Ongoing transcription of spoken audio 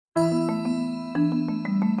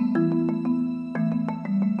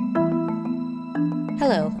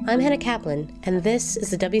Hello, I'm Hannah Kaplan, and this is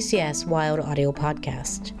the WCS Wild Audio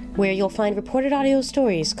Podcast, where you'll find reported audio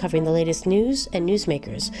stories covering the latest news and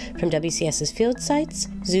newsmakers from WCS's field sites,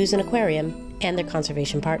 zoos and aquarium, and their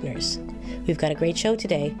conservation partners. We've got a great show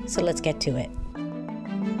today, so let's get to it.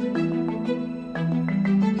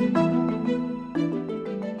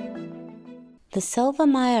 The Selva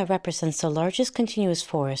Maya represents the largest continuous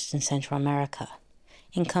forest in Central America.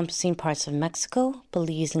 Encompassing parts of Mexico,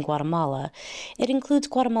 Belize, and Guatemala, it includes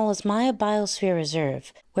Guatemala's Maya Biosphere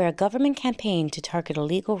Reserve, where a government campaign to target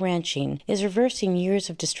illegal ranching is reversing years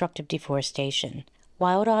of destructive deforestation.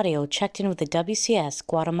 Wild Audio checked in with the WCS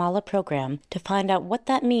Guatemala program to find out what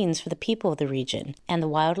that means for the people of the region and the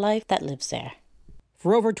wildlife that lives there.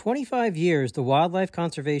 For over 25 years, the Wildlife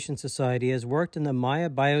Conservation Society has worked in the Maya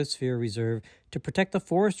Biosphere Reserve to protect the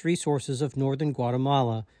forest resources of northern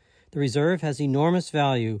Guatemala. The reserve has enormous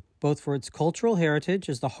value, both for its cultural heritage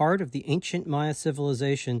as the heart of the ancient Maya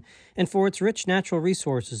civilization and for its rich natural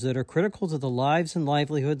resources that are critical to the lives and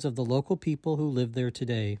livelihoods of the local people who live there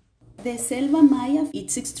today. The Selva Maya,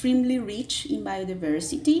 it's extremely rich in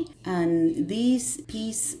biodiversity, and this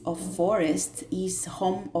piece of forest is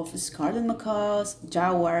home of scarlet macaws,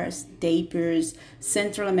 jaguars, tapirs,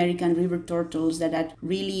 Central American river turtles that are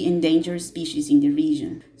really endangered species in the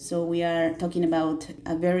region. So we are talking about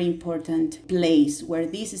a very important place where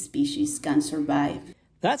these species can survive.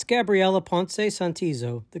 That's Gabriela Ponce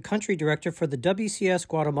Santizo, the country director for the WCS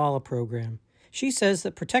Guatemala program. She says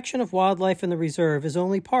that protection of wildlife in the reserve is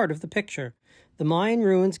only part of the picture. The Mayan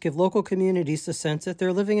ruins give local communities the sense that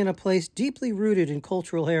they're living in a place deeply rooted in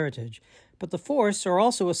cultural heritage, but the forests are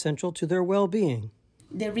also essential to their well-being.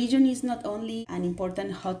 The region is not only an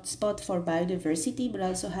important hotspot for biodiversity, but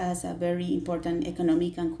also has a very important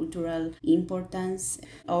economic and cultural importance.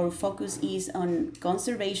 Our focus is on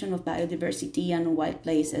conservation of biodiversity and wild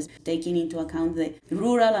places, taking into account the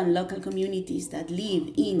rural and local communities that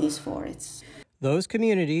live in these forests. Those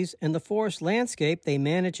communities and the forest landscape they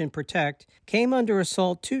manage and protect came under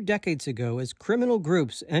assault 2 decades ago as criminal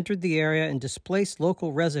groups entered the area and displaced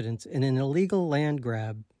local residents in an illegal land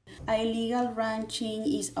grab. Illegal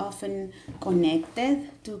ranching is often connected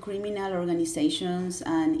to criminal organizations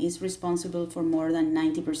and is responsible for more than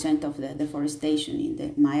 90% of the deforestation in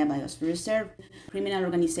the Maya Biosphere Reserve. Criminal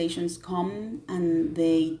organizations come and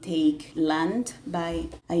they take land by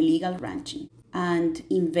illegal ranching and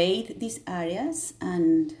invade these areas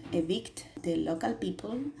and evict the local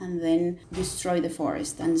people and then destroy the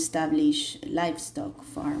forest and establish livestock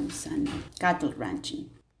farms and cattle ranching.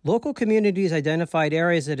 Local communities identified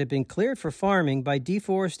areas that had been cleared for farming by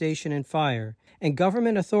deforestation and fire, and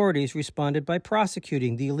government authorities responded by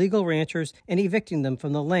prosecuting the illegal ranchers and evicting them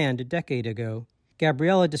from the land a decade ago.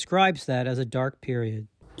 Gabriela describes that as a dark period.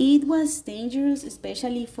 It was dangerous,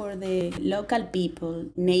 especially for the local people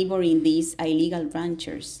neighboring these illegal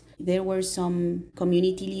ranchers. There were some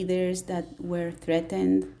community leaders that were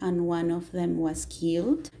threatened, and one of them was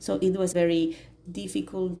killed. So it was very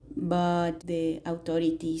difficult, but the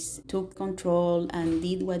authorities took control and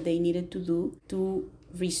did what they needed to do to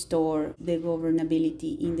restore the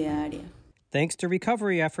governability in the area. Thanks to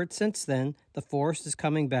recovery efforts since then, the forest is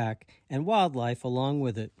coming back, and wildlife along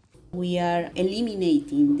with it. We are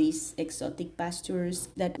eliminating these exotic pastures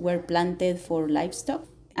that were planted for livestock,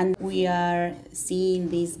 and we are seeing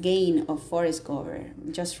this gain of forest cover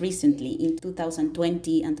just recently in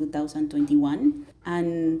 2020 and 2021.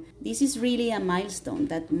 And this is really a milestone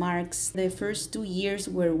that marks the first 2 years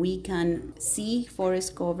where we can see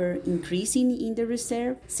forest cover increasing in the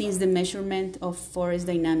reserve since the measurement of forest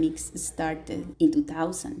dynamics started in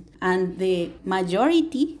 2000. And the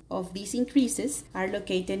majority of these increases are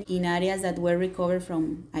located in areas that were recovered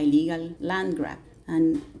from illegal land grab.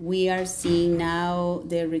 And we are seeing now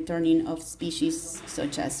the returning of species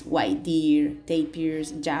such as white deer,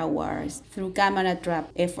 tapirs, jaguars through camera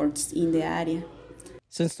trap efforts in the area.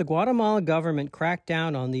 Since the Guatemala government cracked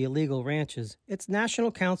down on the illegal ranches, its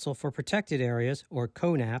National Council for Protected Areas, or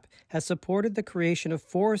CONAP, has supported the creation of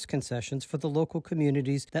forest concessions for the local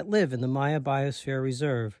communities that live in the Maya Biosphere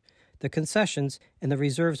Reserve. The concessions in the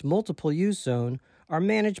reserve's multiple-use zone are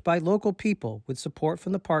managed by local people with support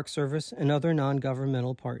from the Park Service and other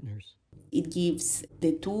non-governmental partners. It gives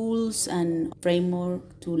the tools and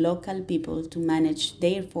framework to local people to manage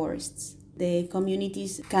their forests. The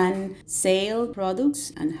communities can sell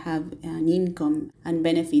products and have an income and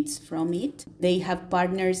benefits from it. They have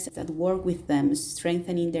partners that work with them,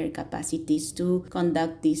 strengthening their capacities to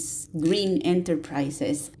conduct these green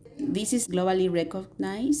enterprises. This is globally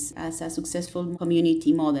recognized as a successful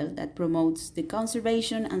community model that promotes the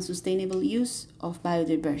conservation and sustainable use of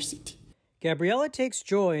biodiversity. Gabriela takes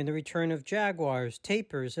joy in the return of jaguars,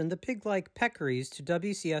 tapirs, and the pig-like peccaries to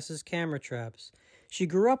WCS's camera traps. She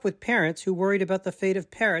grew up with parents who worried about the fate of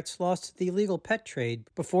parrots lost to the illegal pet trade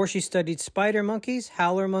before she studied spider monkeys,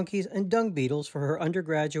 howler monkeys, and dung beetles for her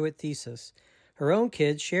undergraduate thesis. Her own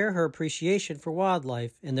kids share her appreciation for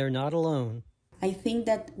wildlife, and they're not alone. I think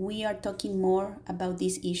that we are talking more about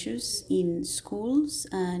these issues in schools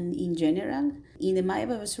and in general. In the Maya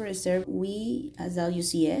Biosphere Reserve, we as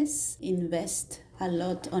WCS invest a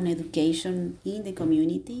lot on education in the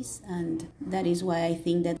communities, and that is why I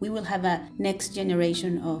think that we will have a next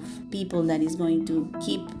generation of people that is going to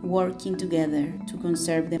keep working together to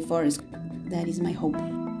conserve the forest. That is my hope.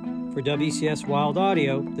 For WCS Wild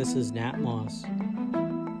Audio, this is Nat Moss.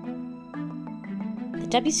 The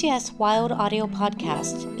WCS Wild Audio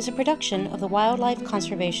Podcast is a production of the Wildlife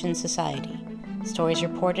Conservation Society. Stories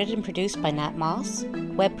reported and produced by Nat Moss,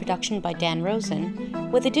 web production by Dan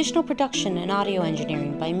Rosen, with additional production and audio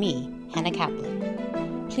engineering by me, Hannah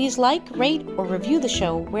Kaplan. Please like, rate, or review the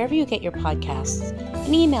show wherever you get your podcasts,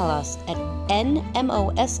 and email us at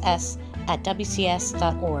nmoss@wcs.org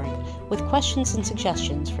with questions and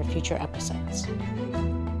suggestions for future episodes.